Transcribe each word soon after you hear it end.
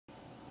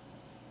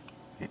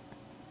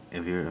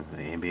if you're an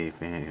NBA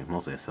fan,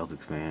 mostly a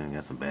Celtics fan,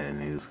 got some bad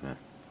news.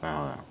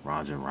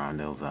 Rajon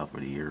Rondo's out for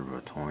the year with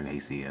a torn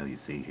ACL. You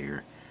see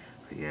here,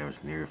 he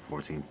averaged near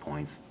 14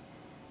 points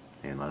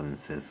and 11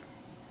 assists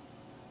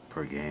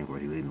per game, where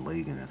he leading the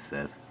league in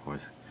assists. Of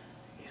course,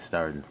 he's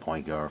starting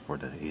point guard for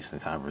the Eastern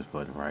Conference,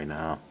 but right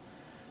now,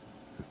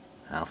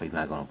 I don't think he's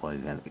not going to play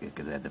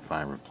because they had to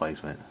find a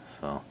replacement.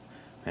 So,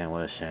 man,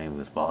 what a shame,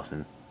 because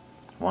Boston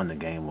won the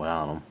game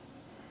without him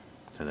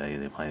today.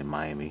 They played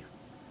Miami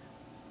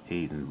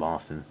Heat in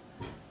Boston.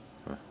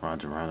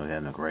 Rajon Rondo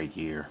having a great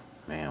year.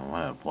 Man,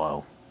 what a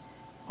blow.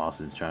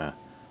 Boston's trying to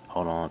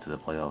hold on to the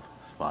playoff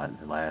spot,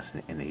 last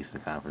in the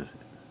Eastern Conference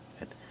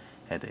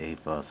at the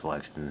eighth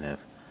selection.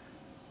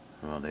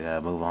 They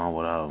gotta move on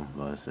without him,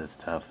 but it's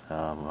tough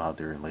out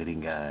there, leading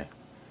guy.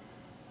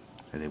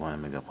 They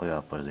want to make a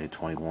playoff, but they're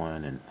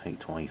 21 and I think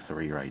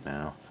 23 right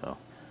now. So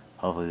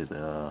hopefully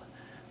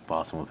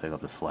Boston will pick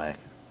up the slack,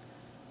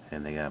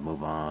 and they gotta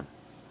move on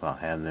without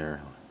having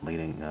their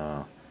leading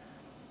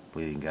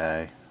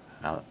guy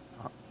out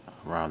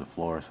around the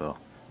floor. So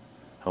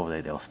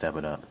hopefully they'll step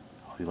it up.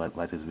 Hope you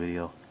like this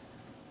video.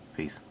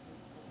 Peace.